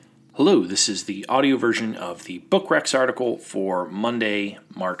Hello, this is the audio version of the Book Recs article for Monday,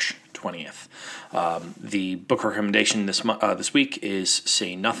 March 20th. The book recommendation this week is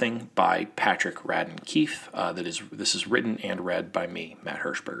Say Nothing by Patrick Radden Keefe. This is written and read by me, Matt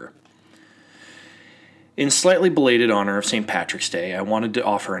Hirschberger. In slightly belated honor of St. Patrick's Day, I wanted to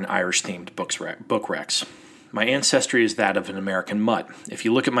offer an Irish-themed book recs. My ancestry is that of an American mutt. If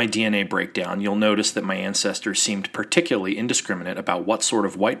you look at my DNA breakdown, you'll notice that my ancestors seemed particularly indiscriminate about what sort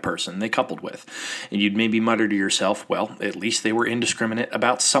of white person they coupled with. And you'd maybe mutter to yourself, well, at least they were indiscriminate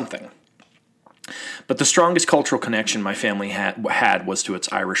about something. But the strongest cultural connection my family had was to its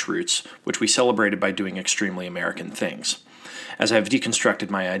Irish roots, which we celebrated by doing extremely American things. As I've deconstructed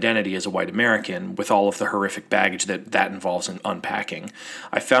my identity as a white American, with all of the horrific baggage that involves in unpacking,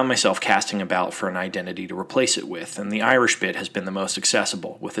 I found myself casting about for an identity to replace it with, and the Irish bit has been the most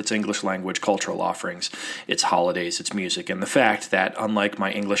accessible, with its English language cultural offerings, its holidays, its music, and the fact that, unlike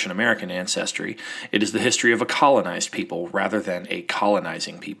my English and American ancestry, it is the history of a colonized people rather than a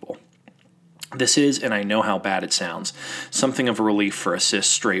colonizing people. This is, and I know how bad it sounds, something of a relief for a cis,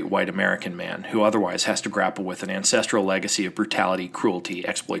 straight, white American man who otherwise has to grapple with an ancestral legacy of brutality, cruelty,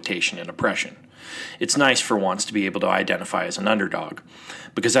 exploitation, and oppression. It's nice for once to be able to identify as an underdog,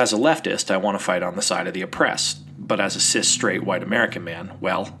 because as a leftist, I want to fight on the side of the oppressed, but as a cis, straight, white American man,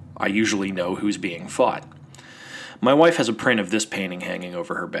 well, I usually know who's being fought. My wife has a print of this painting hanging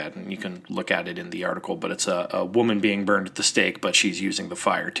over her bed, and you can look at it in the article, but it's a woman being burned at the stake, but she's using the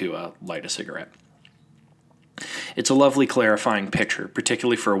fire to light a cigarette. It's a lovely, clarifying picture,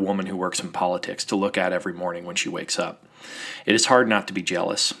 particularly for a woman who works in politics, to look at every morning when she wakes up. It is hard not to be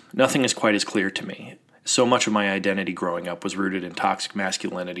jealous. Nothing is quite as clear to me. So much of my identity growing up was rooted in toxic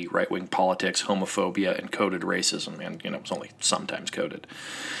masculinity, right-wing politics, homophobia, and coded racism, and, it was only sometimes coded.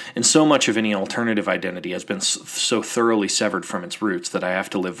 And so much of any alternative identity has been so thoroughly severed from its roots that I have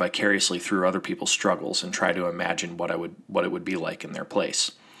to live vicariously through other people's struggles and try to imagine what it would be like in their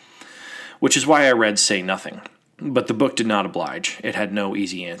place. Which is why I read Say Nothing. But the book did not oblige. It had no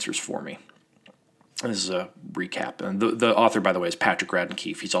easy answers for me. This is a recap. And the author, by the way, is Patrick Radden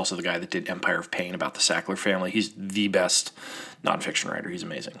Keefe. He's also the guy that did Empire of Pain about the Sackler family. He's the best nonfiction writer. He's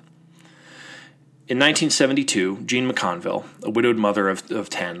amazing. In 1972, Jean McConville, a widowed mother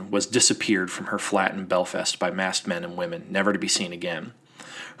of 10, was disappeared from her flat in Belfast by masked men and women, never to be seen again.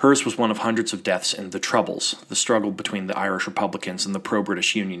 Hers was one of hundreds of deaths in the Troubles, the struggle between the Irish Republicans and the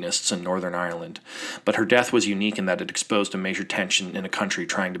pro-British Unionists in Northern Ireland. But her death was unique in that it exposed a major tension in a country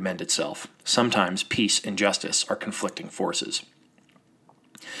trying to mend itself. Sometimes peace and justice are conflicting forces.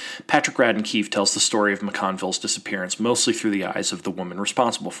 Patrick Radden Keefe tells the story of McConville's disappearance mostly through the eyes of the woman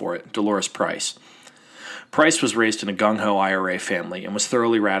responsible for it, Dolours Price. Price was raised in a gung-ho IRA family and was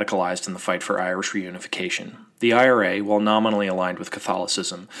thoroughly radicalized in the fight for Irish reunification. The IRA, while nominally aligned with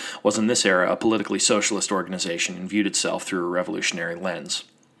Catholicism, was in this era a politically socialist organization and viewed itself through a revolutionary lens.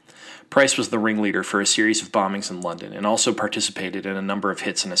 Price was the ringleader for a series of bombings in London and also participated in a number of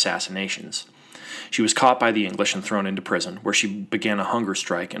hits and assassinations. She was caught by the English and thrown into prison, where she began a hunger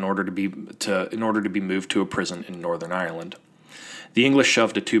strike in order to be moved to a prison in Northern Ireland. The English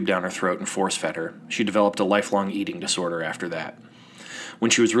shoved a tube down her throat and force-fed her. She developed a lifelong eating disorder after that.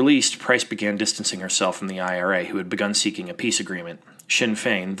 When she was released, Price began distancing herself from the IRA, who had begun seeking a peace agreement. Sinn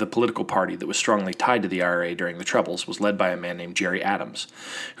Fein, the political party that was strongly tied to the IRA during the Troubles, was led by a man named Gerry Adams,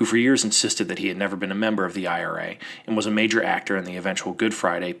 who for years insisted that he had never been a member of the IRA and was a major actor in the eventual Good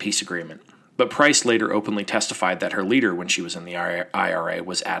Friday peace agreement. But Price later openly testified that her leader when she was in the IRA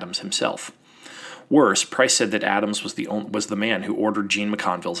was Adams himself. Worse, Price said that Adams was the man who ordered Jean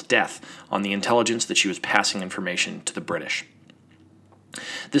McConville's death on the intelligence that she was passing information to the British.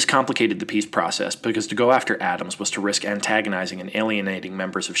 This complicated the peace process because to go after Adams was to risk antagonizing and alienating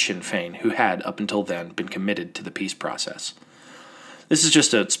members of Sinn Fein who had, up until then, been committed to the peace process. This is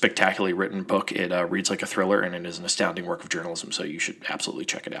just a spectacularly written book. It reads like a thriller, and it is an astounding work of journalism, so you should absolutely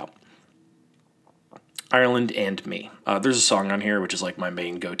check it out. Ireland and Me. There's a song on here which is like my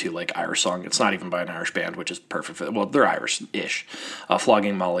main go-to Irish song. It's not even by an Irish band, which is perfect for well, they're Irish-ish.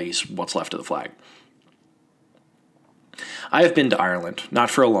 Flogging Molly's What's Left of the Flag. I have been to Ireland, not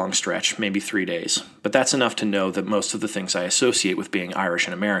for a long stretch, maybe 3 days, but that's enough to know that most of the things I associate with being Irish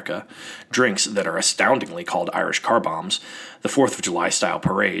in America, drinks that are astoundingly called Irish car bombs, the 4th of July-style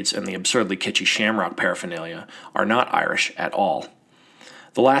parades, and the absurdly kitschy shamrock paraphernalia, are not Irish at all.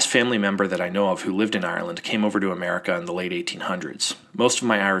 The last family member that I know of who lived in Ireland came over to America in the late 1800s. Most of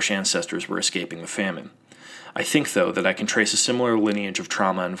my Irish ancestors were escaping the famine. I think, though, that I can trace a similar lineage of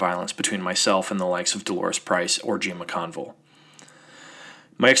trauma and violence between myself and the likes of Dolours Price or Jean McConville.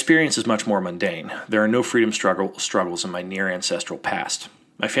 My experience is much more mundane. There are no freedom struggles in my near ancestral past.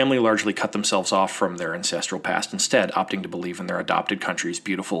 My family largely cut themselves off from their ancestral past instead, opting to believe in their adopted country's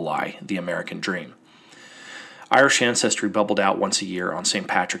beautiful lie, the American dream. Irish ancestry bubbled out once a year on St.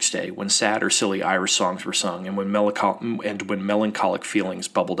 Patrick's Day, when sad or silly Irish songs were sung and when melancholic feelings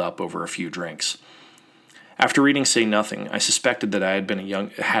bubbled up over a few drinks. After reading Say Nothing, I suspected that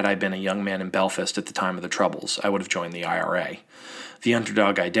had I been a young man in Belfast at the time of the Troubles, I would have joined the IRA. The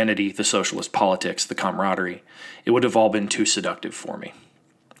underdog identity, the socialist politics, the camaraderie, it would have all been too seductive for me.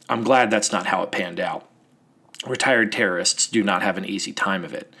 I'm glad that's not how it panned out. Retired terrorists do not have an easy time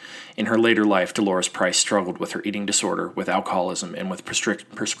of it. In her later life, Dolours Price struggled with her eating disorder, with alcoholism, and with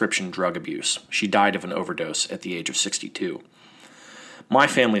prescription drug abuse. She died of an overdose at the age of 62. My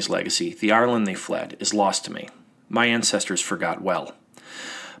family's legacy, the Ireland they fled, is lost to me. My ancestors forgot well.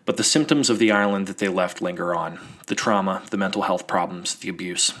 But the symptoms of the Ireland that they left linger on. The trauma, the mental health problems, the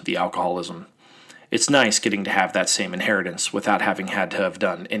abuse, the alcoholism. It's nice getting to have that same inheritance without having had to have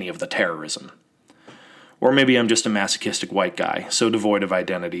done any of the terrorism. Or maybe I'm just a masochistic white guy, so devoid of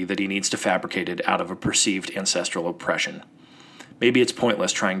identity that he needs to fabricate it out of a perceived ancestral oppression. Maybe it's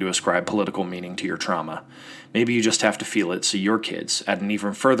pointless trying to ascribe political meaning to your trauma. Maybe you just have to feel it so your kids, at an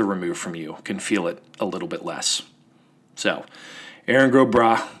even further remove from you, can feel it a little bit less. So, Aaron Gro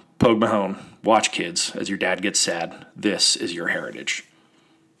Bra, Pogue Mahone, watch kids as your dad gets sad. This is your heritage.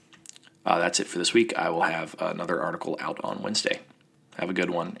 That's it for this week. I will have another article out on Wednesday. Have a good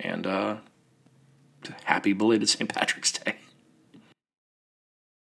one, and happy belated St. Patrick's Day.